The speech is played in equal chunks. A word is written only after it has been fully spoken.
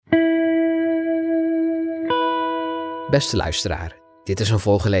Beste luisteraar, dit is een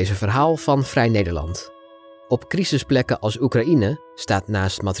voorgelezen verhaal van Vrij Nederland. Op crisisplekken als Oekraïne staat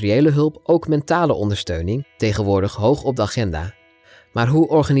naast materiële hulp ook mentale ondersteuning tegenwoordig hoog op de agenda. Maar hoe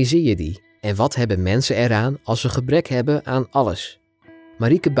organiseer je die? En wat hebben mensen eraan als ze gebrek hebben aan alles?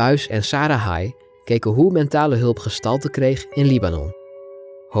 Marieke Buijs en Sarah Hai keken hoe mentale hulp gestalte kreeg in Libanon.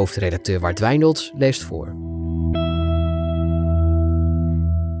 Hoofdredacteur Wart Wijnolds leest voor.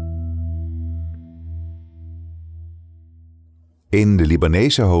 In de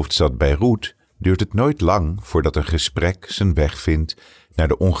Libanese hoofdstad Beirut duurt het nooit lang voordat een gesprek zijn weg vindt naar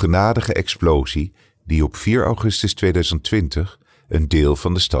de ongenadige explosie die op 4 augustus 2020 een deel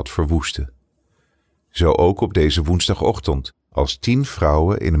van de stad verwoestte. Zo ook op deze woensdagochtend, als 10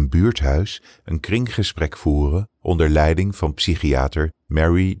 vrouwen in een buurthuis een kringgesprek voeren onder leiding van psychiater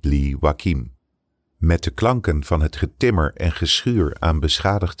Mary Lee Wakim. Met de klanken van het getimmer en geschuur aan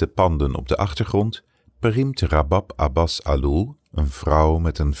beschadigde panden op de achtergrond periemt Rabab Abbas Alul, een vrouw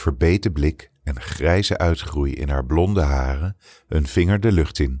met een verbeten blik en grijze uitgroei in haar blonde haren, een vinger de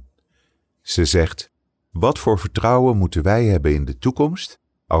lucht in. Ze zegt: wat voor vertrouwen moeten wij hebben in de toekomst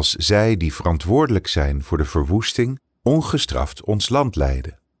als zij die verantwoordelijk zijn voor de verwoesting ongestraft ons land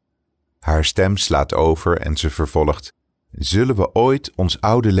leiden? Haar stem slaat over en ze vervolgt: zullen we ooit ons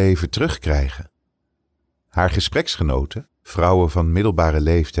oude leven terugkrijgen? Haar gespreksgenoten, vrouwen van middelbare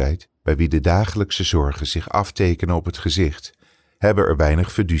leeftijd, bij wie de dagelijkse zorgen zich aftekenen op het gezicht, hebben er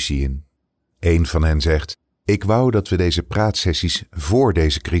weinig fiducie in. Een van hen zegt: ik wou dat we deze praatsessies voor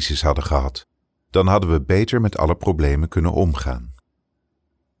deze crisis hadden gehad. Dan hadden we beter met alle problemen kunnen omgaan.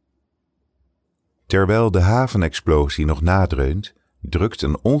 Terwijl de havenexplosie nog nadreunt, drukt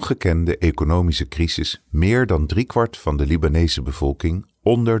een ongekende economische crisis meer dan 3/4 van de Libanese bevolking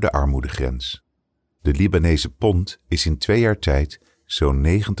onder de armoedegrens. De Libanese pond is in 2 jaar tijd zo'n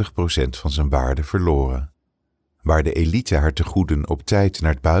 90% van zijn waarde verloren. Waar de elite haar tegoeden op tijd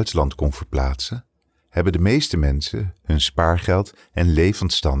naar het buitenland kon verplaatsen, hebben de meeste mensen hun spaargeld en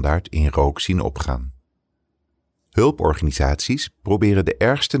levensstandaard in rook zien opgaan. Hulporganisaties proberen de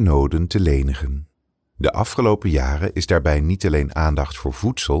ergste noden te lenigen. De afgelopen jaren is daarbij niet alleen aandacht voor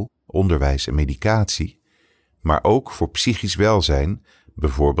voedsel, onderwijs en medicatie, maar ook voor psychisch welzijn,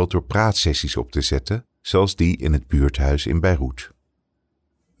 bijvoorbeeld door praatsessies op te zetten, zoals die in het buurthuis in Beirut.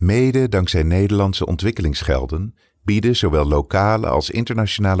 Mede dankzij Nederlandse ontwikkelingsgelden bieden zowel lokale als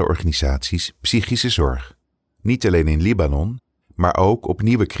internationale organisaties psychische zorg. Niet alleen in Libanon, maar ook op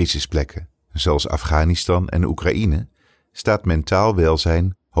nieuwe crisisplekken, zoals Afghanistan en Oekraïne, staat mentaal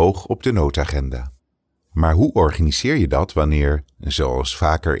welzijn hoog op de noodagenda. Maar hoe organiseer je dat wanneer, zoals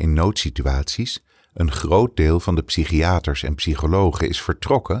vaker in noodsituaties, een groot deel van de psychiaters en psychologen is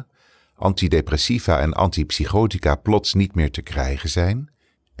vertrokken, antidepressiva en antipsychotica plots niet meer te krijgen zijn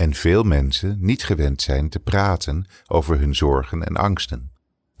en veel mensen niet gewend zijn te praten over hun zorgen en angsten?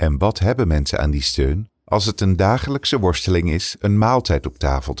 En wat hebben mensen aan die steun als het een dagelijkse worsteling is een maaltijd op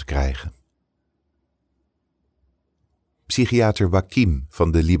tafel te krijgen? Psychiater Wakim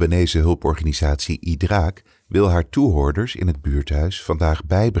van de Libanese hulporganisatie Idraak wil haar toehoorders in het buurthuis vandaag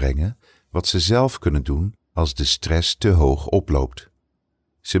bijbrengen wat ze zelf kunnen doen als de stress te hoog oploopt.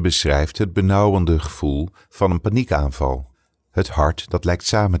 Ze beschrijft het benauwende gevoel van een paniekaanval, het hart dat lijkt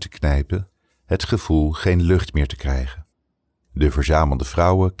samen te knijpen, het gevoel geen lucht meer te krijgen. De verzamelde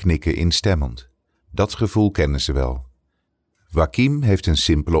vrouwen knikken instemmend. Dat gevoel kennen ze wel. Wakim heeft een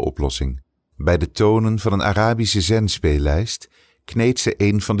simpele oplossing. Bij de tonen van een Arabische zenspeellijst kneedt ze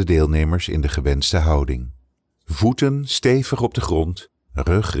een van de deelnemers in de gewenste houding. Voeten stevig op de grond,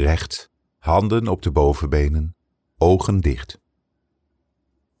 rug recht, handen op de bovenbenen, ogen dicht.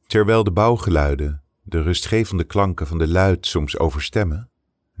 Terwijl de bouwgeluiden, de rustgevende klanken van de luid soms overstemmen,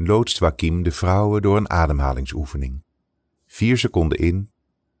 loodst Wakim de vrouwen door een ademhalingsoefening. 4 seconden in,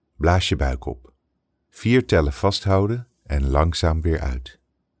 blaas je buik op. 4 tellen vasthouden en langzaam weer uit.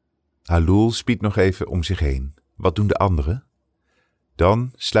 Alul spiet nog even om zich heen. Wat doen de anderen?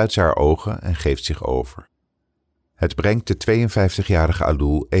 Dan sluit ze haar ogen en geeft zich over. Het brengt de 52-jarige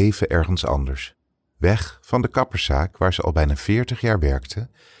Alul even ergens anders. Weg van de kapperszaak waar ze al bijna 40 jaar werkte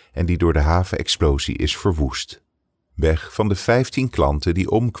en die door de havenexplosie is verwoest. Weg van de 15 klanten die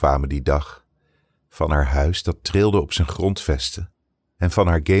omkwamen die dag. Van haar huis dat trilde op zijn grondvesten. En van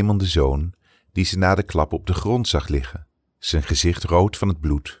haar gamende zoon die ze na de klap op de grond zag liggen, zijn gezicht rood van het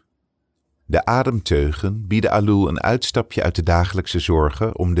bloed. De ademteugen bieden Alul een uitstapje uit de dagelijkse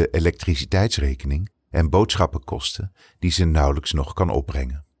zorgen om de elektriciteitsrekening en boodschappenkosten die ze nauwelijks nog kan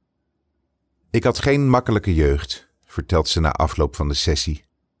opbrengen. Ik had geen makkelijke jeugd, vertelt ze na afloop van de sessie.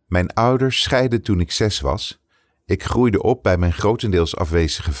 Mijn ouders scheidden toen ik 6 was. Ik groeide op bij mijn grotendeels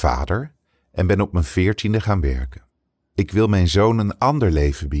afwezige vader en ben op mijn 14e gaan werken. Ik wil mijn zoon een ander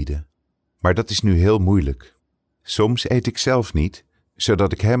leven bieden, maar dat is nu heel moeilijk. Soms eet ik zelf niet,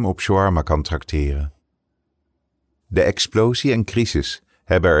 zodat ik hem op shawarma kan trakteren. De explosie en crisis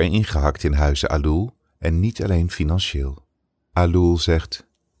hebben er ingehakt in huize Alul en niet alleen financieel. Alul zegt,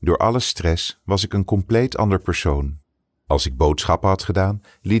 door alle stress was ik een compleet ander persoon. Als ik boodschappen had gedaan,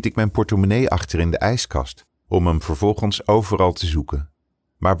 liet ik mijn portemonnee achter in de ijskast, om hem vervolgens overal te zoeken.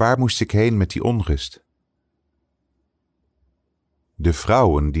 Maar waar moest ik heen met die onrust? De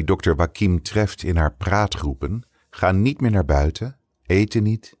vrouwen die dokter Wakim treft in haar praatgroepen, gaan niet meer naar buiten, eten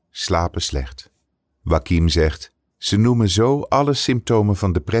niet, slapen slecht. Wakim zegt, ze noemen zo alle symptomen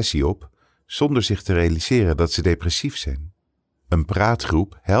van depressie op, zonder zich te realiseren dat ze depressief zijn. Een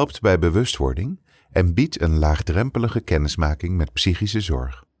praatgroep helpt bij bewustwording en biedt een laagdrempelige kennismaking met psychische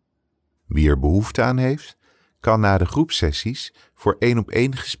zorg. Wie er behoefte aan heeft, kan na de groepsessies voor 1-op-1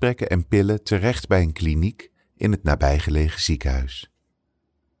 gesprekken en pillen terecht bij een kliniek in het nabijgelegen ziekenhuis.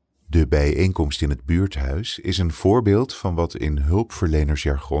 De bijeenkomst in het buurthuis is een voorbeeld van wat in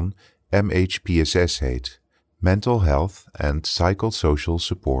hulpverlenersjargon MHPSS heet, Mental Health and Psychosocial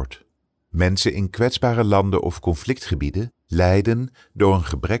Support. Mensen in kwetsbare landen of conflictgebieden lijden door een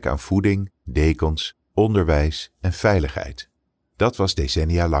gebrek aan voeding, dekens, onderwijs en veiligheid. Dat was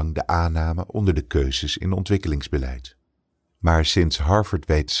decennia lang de aanname onder de keuzes in ontwikkelingsbeleid. Maar sinds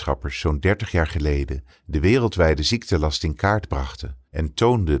Harvard-wetenschappers zo'n 30 jaar geleden de wereldwijde ziektelast in kaart brachten en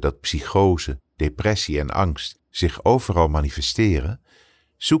toonden dat psychose, depressie en angst zich overal manifesteren,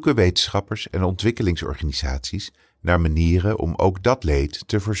 zoeken wetenschappers en ontwikkelingsorganisaties naar manieren om ook dat leed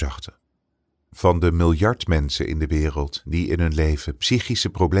te verzachten. Van de 1 miljard mensen in de wereld die in hun leven psychische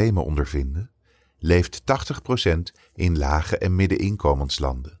problemen ondervinden, leeft 80% in lage- en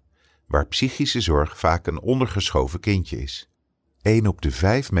middeninkomenslanden, waar psychische zorg vaak een ondergeschoven kindje is. 1 op de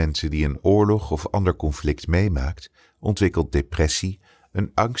 5 mensen die een oorlog of ander conflict meemaakt, ontwikkelt depressie,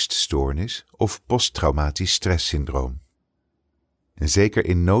 een angststoornis of posttraumatisch stresssyndroom. En zeker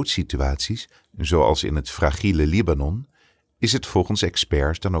in noodsituaties, zoals in het fragiele Libanon, is het volgens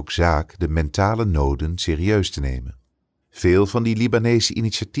experts dan ook zaak de mentale noden serieus te nemen. Veel van die Libanese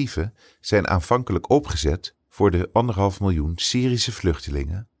initiatieven zijn aanvankelijk opgezet voor de 1,5 miljoen Syrische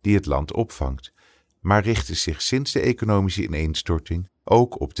vluchtelingen die het land opvangt, maar richten zich sinds de economische ineenstorting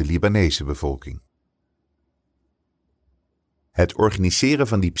ook op de Libanese bevolking. Het organiseren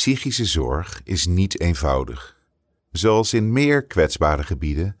van die psychische zorg is niet eenvoudig. Zoals in meer kwetsbare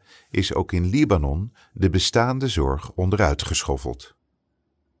gebieden is ook in Libanon de bestaande zorg onderuitgeschoffeld.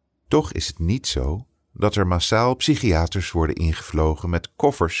 Toch is het niet zo dat er massaal psychiaters worden ingevlogen met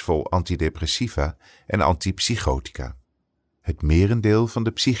koffers vol antidepressiva en antipsychotica. Het merendeel van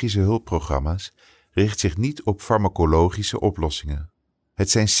de psychische hulpprogramma's richt zich niet op farmacologische oplossingen. Het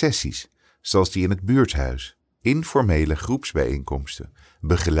zijn sessies, zoals die in het buurthuis, informele groepsbijeenkomsten,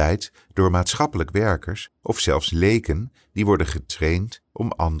 begeleid door maatschappelijk werkers of zelfs leken die worden getraind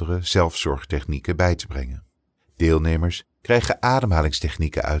om andere zelfzorgtechnieken bij te brengen. Deelnemers krijgen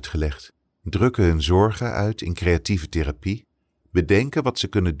ademhalingstechnieken uitgelegd, drukken hun zorgen uit in creatieve therapie, bedenken wat ze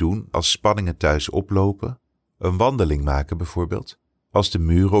kunnen doen als spanningen thuis oplopen, een wandeling maken bijvoorbeeld, als de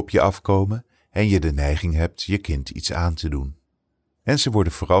muren op je afkomen en je de neiging hebt je kind iets aan te doen. En ze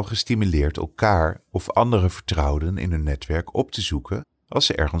worden vooral gestimuleerd elkaar of andere vertrouwden in hun netwerk op te zoeken als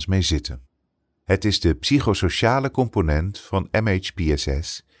ze ergens mee zitten. Het is de psychosociale component van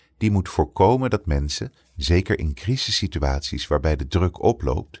MHPSS die moet voorkomen dat mensen, zeker in crisissituaties waarbij de druk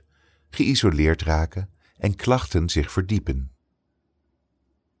oploopt, geïsoleerd raken en klachten zich verdiepen.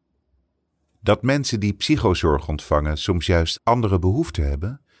 Dat mensen die psychozorg ontvangen soms juist andere behoeften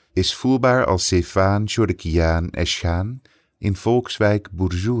hebben, is voelbaar als Sefan Shorekian Eshan in volkswijk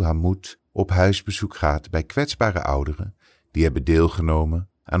Burju Hamoud op huisbezoek gaat bij kwetsbare ouderen die hebben deelgenomen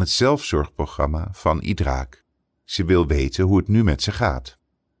aan het zelfzorgprogramma van Idrak. Ze wil weten hoe het nu met ze gaat.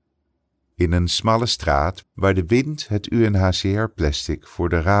 In een smalle straat waar de wind het UNHCR-plastic voor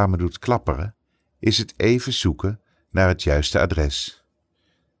de ramen doet klapperen, is het even zoeken naar het juiste adres.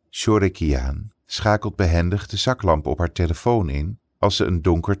 Shorekian schakelt behendig de zaklamp op haar telefoon in als ze een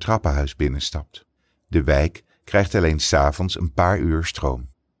donker trappenhuis binnenstapt. De wijk krijgt alleen 's avonds een paar uur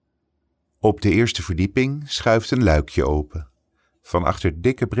stroom. Op de eerste verdieping schuift een luikje open. Van achter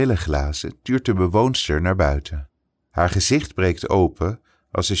dikke brillenglazen tuurt de bewoonster naar buiten. Haar gezicht breekt open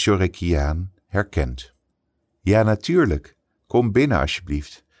als ze Shorekian herkent. Ja, natuurlijk. Kom binnen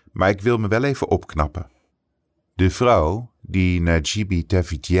alsjeblieft, maar ik wil me wel even opknappen. De vrouw, die Najibi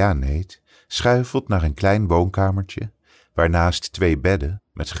Tavitian heet, schuifelt naar een klein woonkamertje, waarnaast 2 bedden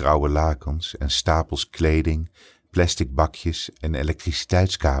met grauwe lakens en stapels kleding, plastic bakjes en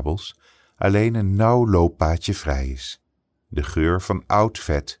elektriciteitskabels alleen een nauw looppaadje vrij is. De geur van oud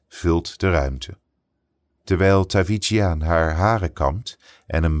vet vult de ruimte. Terwijl Tavidzian haar haren kammt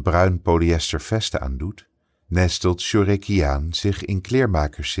en een bruin polyester vest aandoet, nestelt Shorekian zich in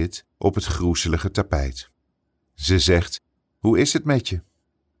kleermakerszit op het groezelige tapijt. Ze zegt: "Hoe is het met je?"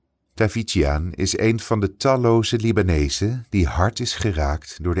 Tavidzian is een van de talloze Libanezen die hard is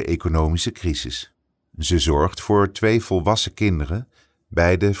geraakt door de economische crisis. Ze zorgt voor 2 volwassen kinderen,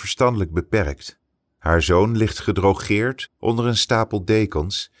 beide verstandelijk beperkt. Haar zoon ligt gedrogeerd onder een stapel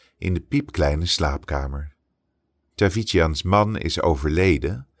dekens in de piepkleine slaapkamer. Tavidzians man is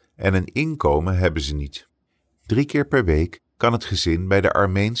overleden en een inkomen hebben ze niet. 3 keer per week kan het gezin bij de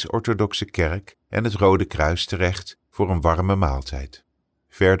Armeens-orthodoxe kerk en het Rode Kruis terecht voor een warme maaltijd.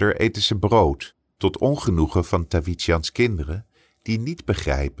 Verder eten ze brood, tot ongenoegen van Tavidzians kinderen, die niet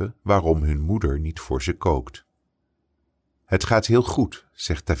begrijpen waarom hun moeder niet voor ze kookt. "Het gaat heel goed,"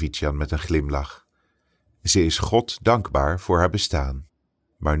 zegt Tavidzian met een glimlach. Ze is God dankbaar voor haar bestaan.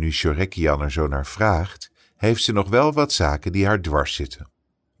 Maar nu Shorekian er zo naar vraagt, heeft ze nog wel wat zaken die haar dwars zitten.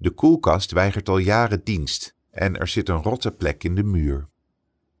 De koelkast weigert al jaren dienst en er zit een rotte plek in de muur.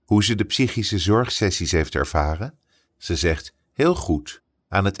 Hoe ze de psychische zorgsessies heeft ervaren? Ze zegt: "Heel goed.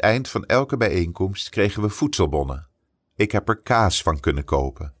 Aan het eind van elke bijeenkomst kregen we voedselbonnen. Ik heb er kaas van kunnen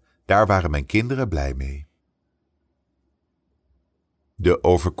kopen. Daar waren mijn kinderen blij mee." De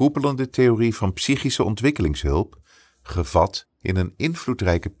overkoepelende theorie van psychische ontwikkelingshulp, gevat in een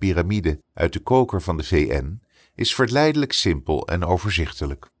invloedrijke piramide uit de koker van de VN, is verleidelijk simpel en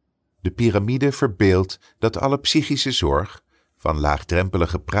overzichtelijk. De piramide verbeeldt dat alle psychische zorg, van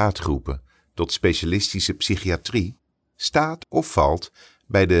laagdrempelige praatgroepen tot specialistische psychiatrie, staat of valt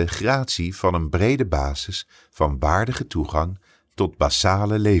bij de gratie van een brede basis van waardige toegang tot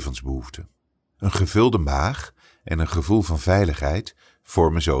basale levensbehoeften. Een gevulde maag en een gevoel van veiligheid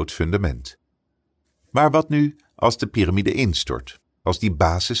vormen zo het fundament. Maar wat nu als de piramide instort, als die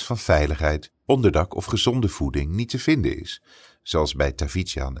basis van veiligheid, onderdak of gezonde voeding niet te vinden is, zoals bij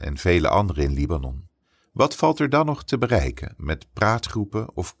Tavidzian en vele anderen in Libanon? Wat valt er dan nog te bereiken met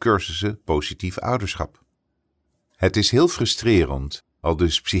praatgroepen of cursussen positief ouderschap? Het is heel frustrerend,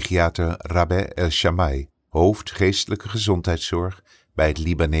 aldus psychiater Rabeh El-Shamai, hoofd geestelijke gezondheidszorg bij het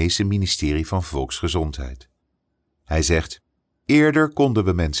Libanese ministerie van Volksgezondheid. Hij zegt: "Eerder konden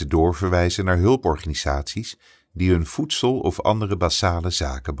we mensen doorverwijzen naar hulporganisaties die hun voedsel of andere basale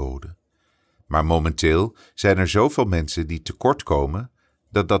zaken boden. Maar momenteel zijn er zoveel mensen die tekortkomen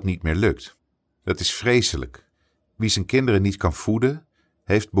dat dat niet meer lukt. Dat is vreselijk. Wie zijn kinderen niet kan voeden,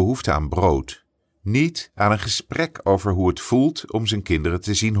 heeft behoefte aan brood. Niet aan een gesprek over hoe het voelt om zijn kinderen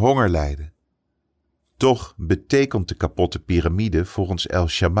te zien honger lijden." Toch betekent de kapotte piramide volgens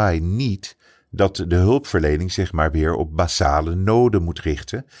El-Shamai niet dat de hulpverlening zich maar weer op basale noden moet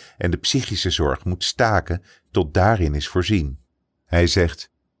richten en de psychische zorg moet staken tot daarin is voorzien. Hij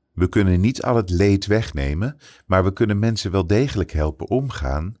zegt: "We kunnen niet al het leed wegnemen, maar we kunnen mensen wel degelijk helpen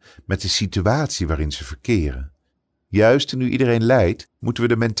omgaan met de situatie waarin ze verkeren. Juist nu iedereen lijdt, moeten we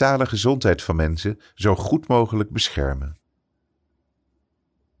de mentale gezondheid van mensen zo goed mogelijk beschermen."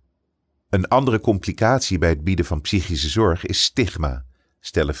 Een andere complicatie bij het bieden van psychische zorg is stigma,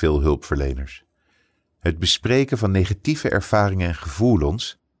 stellen veel hulpverleners. Het bespreken van negatieve ervaringen en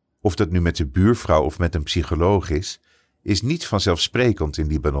gevoelens, of dat nu met de buurvrouw of met een psycholoog is niet vanzelfsprekend in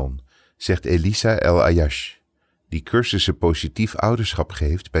Libanon, zegt Elisa El Ayash, die cursussen positief ouderschap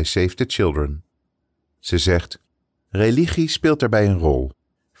geeft bij Save the Children. Ze zegt: "Religie speelt daarbij een rol.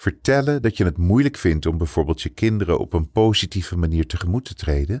 Vertellen dat je het moeilijk vindt om bijvoorbeeld je kinderen op een positieve manier tegemoet te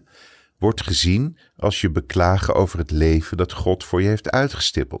treden, wordt gezien als je beklagen over het leven dat God voor je heeft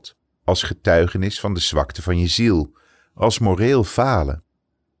uitgestippeld, als getuigenis van de zwakte van je ziel, als moreel falen."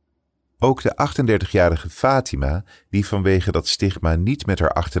 Ook de 38-jarige Fatima, die vanwege dat stigma niet met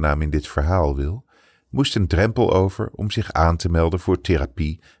haar achternaam in dit verhaal wil, moest een drempel over om zich aan te melden voor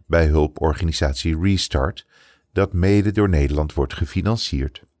therapie bij hulporganisatie Restart, dat mede door Nederland wordt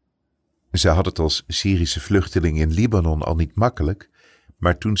gefinancierd. Ze had het als Syrische vluchteling in Libanon al niet makkelijk,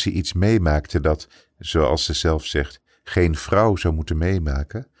 maar toen ze iets meemaakte dat, zoals ze zelf zegt, geen vrouw zou moeten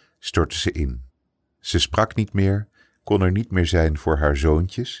meemaken, stortte ze in. Ze sprak niet meer, kon er niet meer zijn voor haar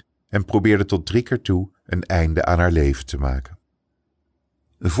zoontjes en probeerde tot 3 keer toe een einde aan haar leven te maken.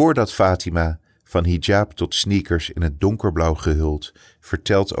 Voordat Fatima, van hijab tot sneakers in het donkerblauw gehuld,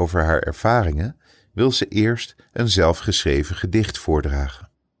 vertelt over haar ervaringen, wil ze eerst een zelfgeschreven gedicht voordragen.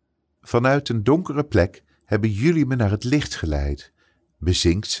 "Vanuit een donkere plek hebben jullie me naar het licht geleid,"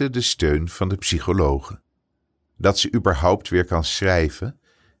 bezingt ze de steun van de psychologen. Dat ze überhaupt weer kan schrijven,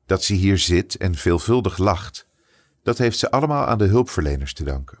 dat ze hier zit en veelvuldig lacht, dat heeft ze allemaal aan de hulpverleners te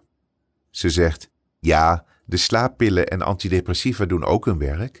danken. Ze zegt: "Ja, De slaappillen en antidepressiva doen ook hun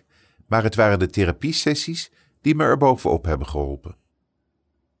werk, maar het waren de therapiesessies die me er bovenop hebben geholpen.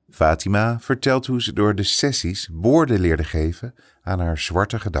 Fatima vertelt hoe ze door de sessies woorden leerde geven aan haar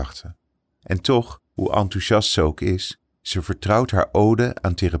zwarte gedachten. En toch, hoe enthousiast ze ook is, ze vertrouwt haar ode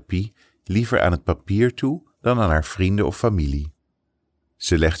aan therapie liever aan het papier toe dan aan haar vrienden of familie.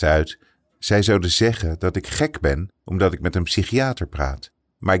 Ze legt uit, zij zouden zeggen dat ik gek ben omdat ik met een psychiater praat.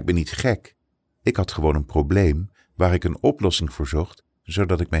 Maar ik ben niet gek. Ik had gewoon een probleem waar ik een oplossing voor zocht,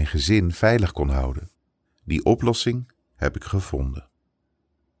 zodat ik mijn gezin veilig kon houden. Die oplossing heb ik gevonden.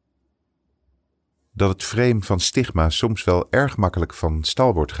 Dat het frame van stigma soms wel erg makkelijk van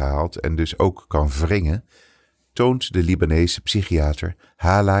stal wordt gehaald en dus ook kan wringen, toont de Libanese psychiater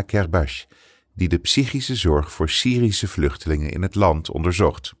Hala Kerbash, die de psychische zorg voor Syrische vluchtelingen in het land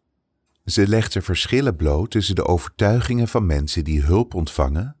onderzocht. Ze legt er verschillen bloot tussen de overtuigingen van mensen die hulp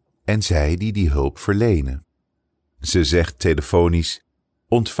ontvangen en zij die die hulp verlenen. Ze zegt telefonisch,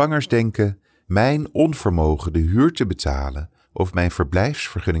 ontvangers denken, mijn onvermogen de huur te betalen of mijn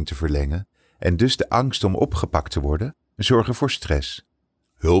verblijfsvergunning te verlengen en dus de angst om opgepakt te worden, zorgen voor stress.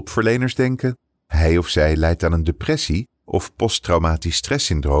 Hulpverleners denken, hij of zij lijdt aan een depressie of posttraumatisch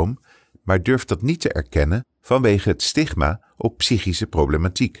stresssyndroom, maar durft dat niet te erkennen vanwege het stigma op psychische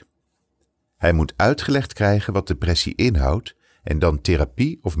problematiek. Hij moet uitgelegd krijgen wat depressie inhoudt en dan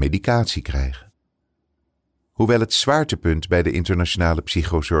therapie of medicatie krijgen. Hoewel het zwaartepunt bij de internationale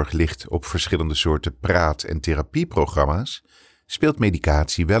psychozorg ligt op verschillende soorten praat- en therapieprogramma's, speelt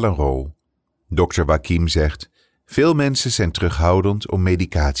medicatie wel een rol. Dr. Wakim zegt, veel mensen zijn terughoudend om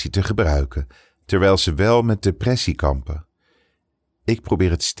medicatie te gebruiken, terwijl ze wel met depressie kampen. Ik probeer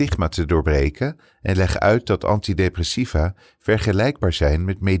het stigma te doorbreken en leg uit dat antidepressiva vergelijkbaar zijn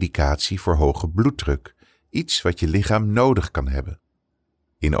met medicatie voor hoge bloeddruk, iets wat je lichaam nodig kan hebben.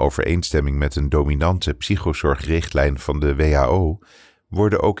 In overeenstemming met een dominante psychozorgrichtlijn van de WHO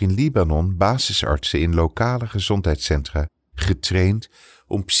worden ook in Libanon basisartsen in lokale gezondheidscentra getraind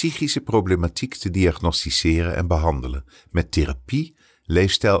om psychische problematiek te diagnosticeren en behandelen met therapie,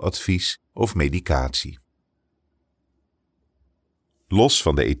 leefstijladvies of medicatie. Los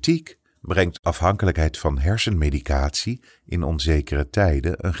van de ethiek brengt afhankelijkheid van hersenmedicatie in onzekere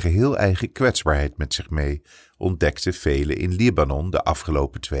tijden een geheel eigen kwetsbaarheid met zich mee, ontdekten velen in Libanon de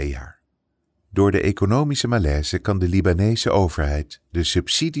afgelopen 2 jaar. Door de economische malaise kan de Libanese overheid de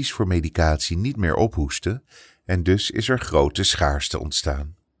subsidies voor medicatie niet meer ophoesten en dus is er grote schaarste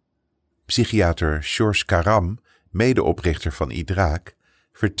ontstaan. Psychiater Georges Karam, medeoprichter van Idraak,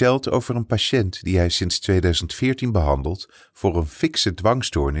 vertelt over een patiënt die hij sinds 2014 behandelt voor een fikse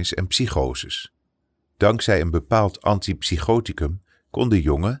dwangstoornis en psychoses. Dankzij een bepaald antipsychoticum kon de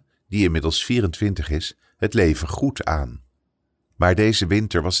jongen, die inmiddels 24 is, het leven goed aan. Maar deze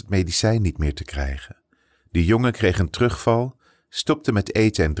winter was het medicijn niet meer te krijgen. De jongen kreeg een terugval, stopte met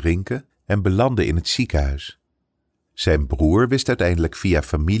eten en drinken en belandde in het ziekenhuis. Zijn broer wist uiteindelijk via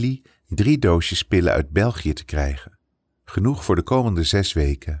familie 3 doosjes pillen uit België te krijgen. Genoeg voor de komende 6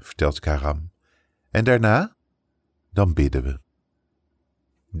 weken, vertelt Karam. En daarna? Dan bidden we.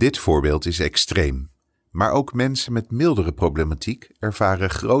 Dit voorbeeld is extreem, maar ook mensen met mildere problematiek ervaren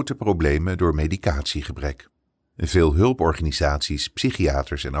grote problemen door medicatiegebrek. Veel hulporganisaties,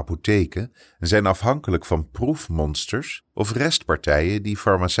 psychiaters en apotheken zijn afhankelijk van proefmonsters of restpartijen die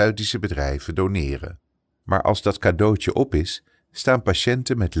farmaceutische bedrijven doneren. Maar als dat cadeautje op is, staan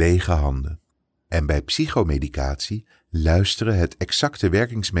patiënten met lege handen. En bij psychomedicatie luisteren het exacte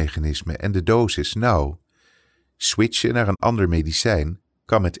werkingsmechanisme en de dosis nauw. Switchen naar een ander medicijn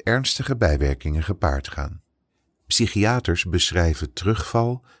kan met ernstige bijwerkingen gepaard gaan. Psychiaters beschrijven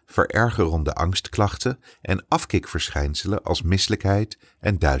terugval, verergerende angstklachten en afkikverschijnselen als misselijkheid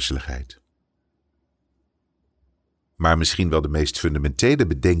en duizeligheid. Maar misschien wel de meest fundamentele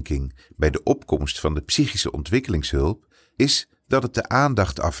bedenking bij de opkomst van de psychische ontwikkelingshulp is dat het de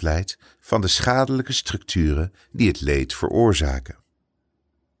aandacht afleidt van de schadelijke structuren die het leed veroorzaken.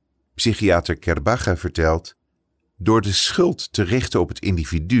 Psychiater Kerbacha vertelt, door de schuld te richten op het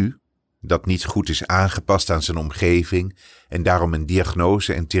individu, dat niet goed is aangepast aan zijn omgeving en daarom een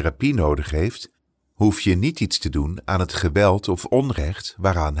diagnose en therapie nodig heeft, hoef je niet iets te doen aan het geweld of onrecht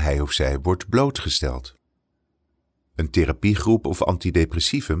waaraan hij of zij wordt blootgesteld. Een therapiegroep of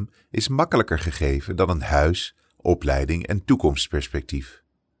antidepressivum is makkelijker gegeven dan een huis, opleiding en toekomstperspectief.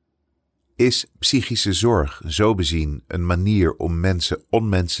 Is psychische zorg zo bezien een manier om mensen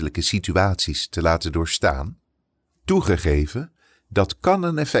onmenselijke situaties te laten doorstaan? Toegegeven, dat kan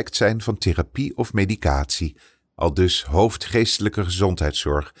een effect zijn van therapie of medicatie, aldus hoofdgeestelijke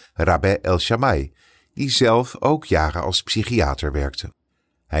gezondheidszorg Rabeh El-Shamai, die zelf ook jaren als psychiater werkte.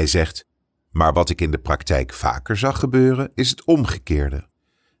 Hij zegt, Maar wat ik in de praktijk vaker zag gebeuren, is het omgekeerde.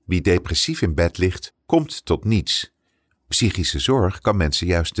 Wie depressief in bed ligt, komt tot niets. Psychische zorg kan mensen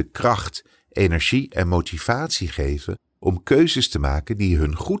juist de kracht, energie en motivatie geven om keuzes te maken die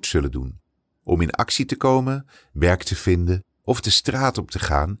hun goed zullen doen. Om in actie te komen, werk te vinden of de straat op te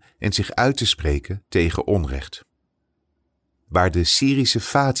gaan en zich uit te spreken tegen onrecht. Waar de Syrische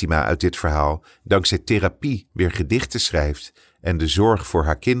Fatima uit dit verhaal dankzij therapie weer gedichten schrijft en de zorg voor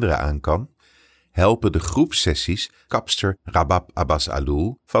haar kinderen aan kan, helpen de groepsessies kapster Rabab Abbas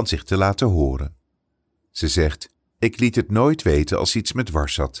Alul van zich te laten horen. Ze zegt: ik liet het nooit weten als iets me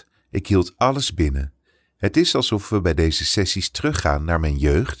dwars zat. Ik hield alles binnen. Het is alsof we bij deze sessies teruggaan naar mijn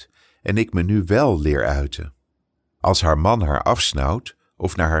jeugd en ik me nu wel leer uiten. Als haar man haar afsnauwt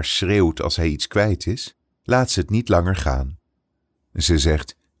of naar haar schreeuwt als hij iets kwijt is, laat ze het niet langer gaan. Ze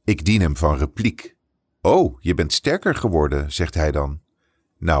zegt: ik dien hem van repliek. Oh, je bent sterker geworden, zegt hij dan.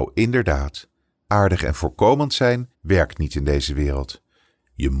 Nou, inderdaad. Aardig en voorkomend zijn werkt niet in deze wereld.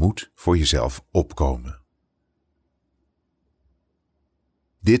 Je moet voor jezelf opkomen.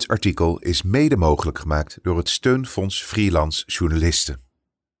 Dit artikel is mede mogelijk gemaakt door het Steunfonds Freelance Journalisten.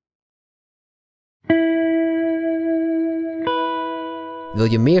 Wil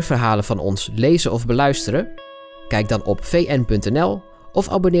je meer verhalen van ons lezen of beluisteren? Kijk dan op vn.nl of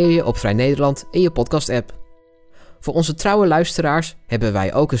abonneer je op Vrij Nederland in je podcast-app. Voor onze trouwe luisteraars hebben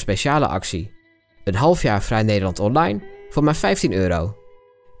wij ook een speciale actie. Een half jaar Vrij Nederland online voor maar €15.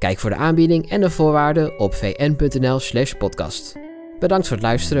 Kijk voor de aanbieding en de voorwaarden op vn.nl/podcast. Bedankt voor het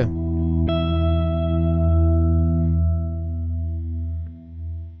luisteren.